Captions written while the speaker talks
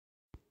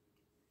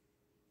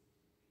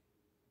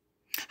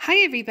Hi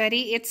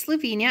everybody, it's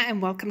Lavinia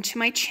and welcome to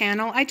my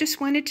channel. I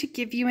just wanted to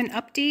give you an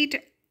update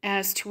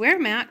as to where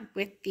I'm at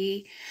with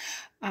the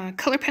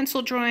color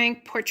pencil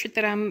drawing portrait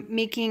that I'm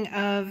making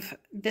of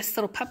this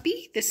little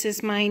puppy. This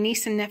is my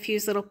niece and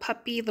nephew's little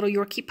puppy, little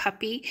Yorkie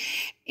puppy,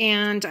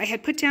 and I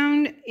had put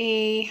down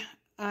I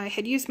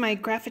had used my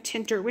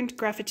Derwent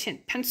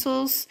Graphitint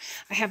pencils.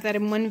 I have that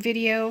in one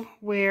video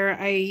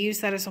where I use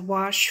that as a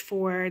wash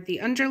for the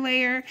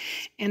underlayer,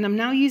 and I'm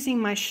now using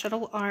my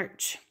Shuttle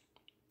Art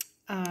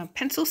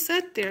pencil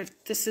set.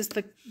 This is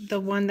the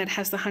one that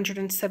has the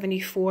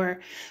 174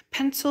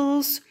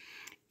 pencils,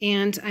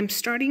 and I'm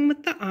starting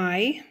with the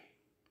eye.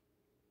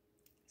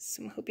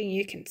 So I'm hoping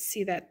you can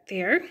see that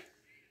there.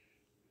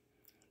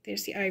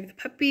 There's the eye of the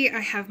puppy. I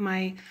have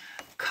my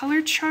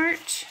color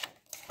chart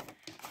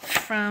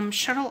from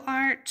Shuttle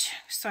Art.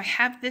 So I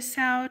have this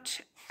out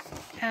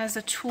as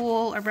a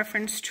tool, a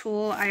reference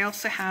tool. I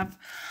also have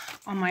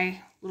all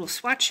my little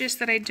swatches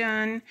that I've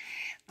done.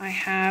 I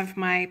have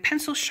my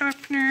pencil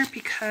sharpener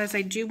because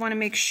I do want to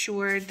make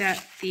sure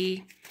that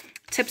the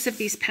tips of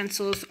these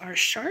pencils are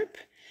sharp.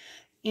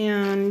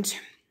 And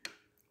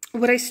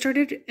what I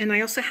started, and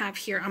I also have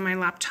here on my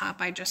laptop,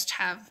 I just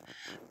have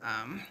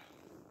a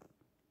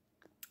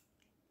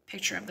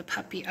picture of the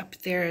puppy up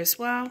there as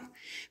well,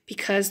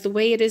 because the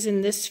way it is in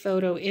this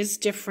photo is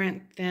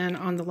different than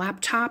on the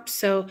laptop.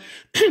 So,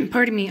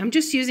 pardon me, I'm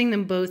just using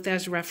them both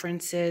as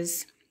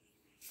references.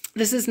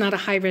 This is not a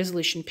high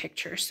resolution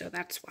picture, so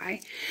that's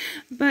why.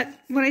 But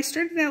what I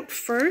started out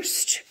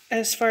first,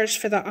 as far as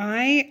for the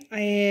eye,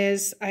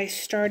 is I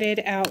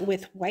started out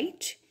with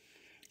white.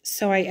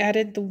 So I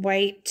added the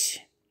white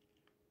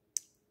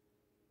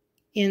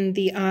in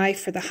the eye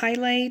for the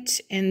highlight,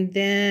 and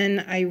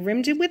then I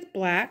rimmed it with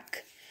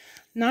black.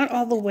 Not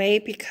all the way,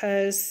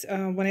 because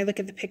when I look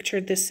at the picture,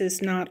 this is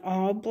not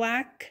all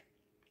black.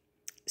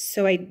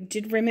 So I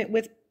did rim it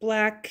with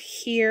black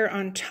here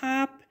on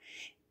top,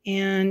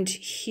 and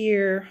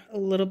here a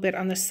little bit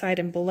on the side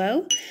and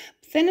below.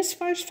 But then as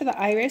far as for the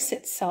iris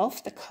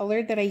itself, the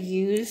color that I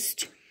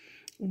used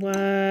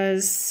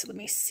was, let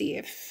me see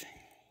if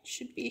it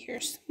should be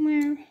here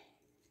somewhere.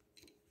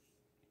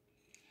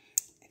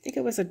 I think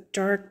it was a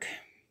dark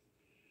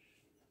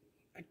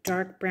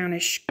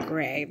brownish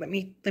gray. Let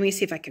me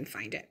see if I can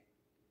find it.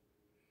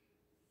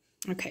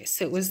 Okay,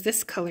 so it was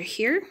this color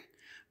here,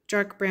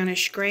 dark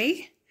brownish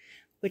gray,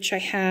 which I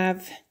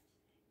have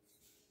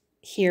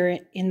here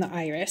in the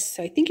iris.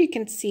 So I think you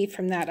can see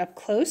from that up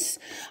close.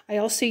 I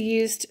also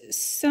used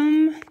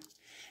some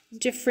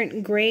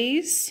different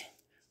grays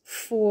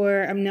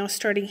for, I'm now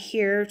starting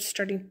here,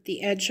 starting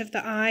the edge of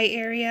the eye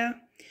area.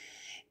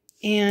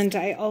 And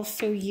I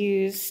also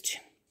used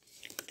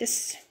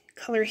this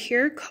color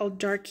here called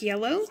dark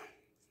yellow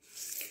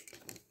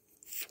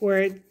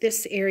for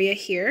this area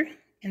here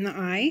in the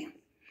eye.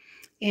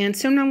 And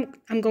so now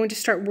I'm going to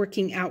start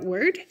working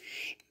outward.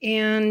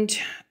 And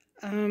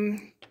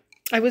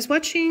I was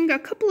watching a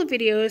couple of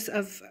videos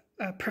of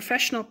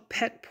professional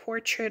pet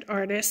portrait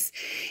artists,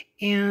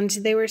 and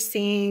they were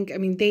saying, I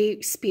mean, they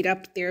speed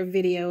up their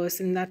videos,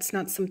 and that's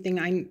not something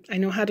I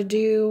know how to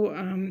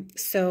do.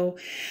 So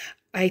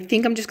I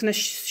think I'm just going to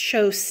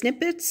show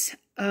snippets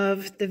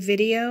of the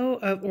video,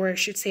 or I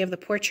should say of the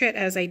portrait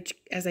as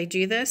I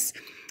do this,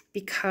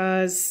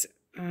 because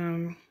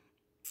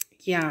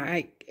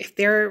yeah, if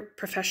they're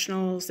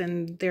professionals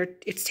and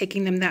it's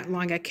taking them that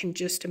long, I can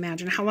just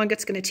imagine how long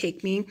it's going to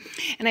take me.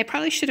 And I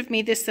probably should have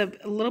made this a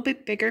little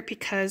bit bigger,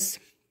 because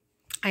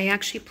I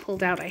actually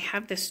pulled out, I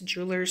have this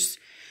jeweler's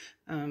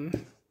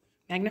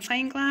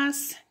magnifying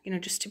glass, you know,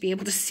 just to be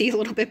able to see a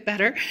little bit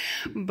better.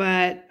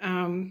 But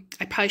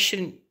I probably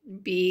shouldn't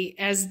be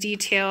as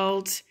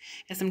detailed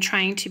as I'm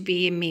trying to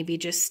be, and maybe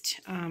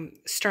just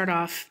start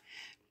off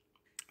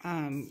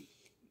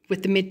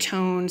with the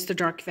midtones, the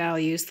dark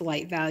values, the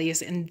light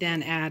values, and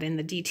then add in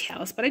the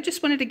details. But I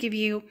just wanted to give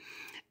you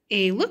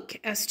a look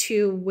as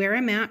to where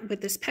I'm at with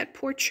this pet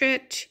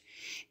portrait.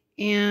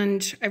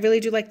 And I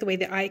really do like the way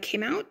the eye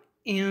came out.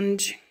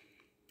 And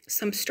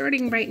so I'm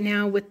starting right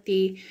now with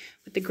the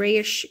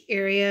grayish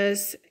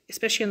areas,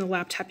 especially on the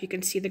laptop, you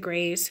can see the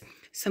grays.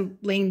 So I'm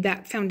laying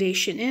that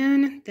foundation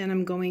in. Then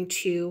I'm going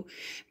to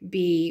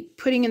be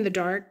putting in the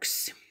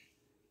darks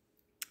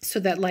so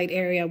that light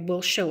area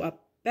will show up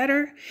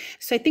better.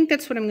 So I think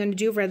that's what I'm going to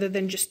do. Rather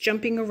than just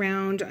jumping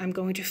around, I'm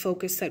going to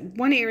focus at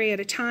one area at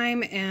a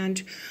time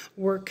and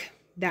work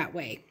that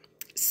way.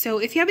 So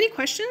if you have any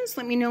questions,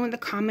 let me know in the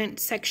comment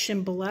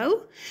section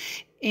below.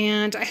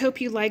 And I hope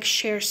you like,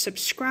 share,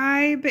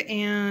 subscribe,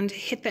 and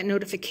hit that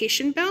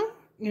notification bell,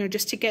 you know,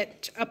 just to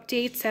get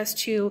updates as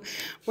to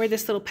where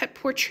this little pet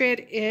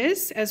portrait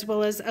is, as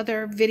well as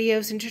other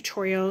videos and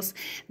tutorials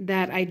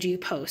that I do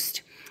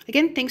post.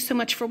 Again, thanks so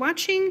much for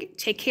watching.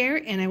 Take care,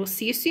 and I will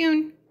see you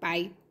soon.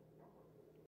 Bye.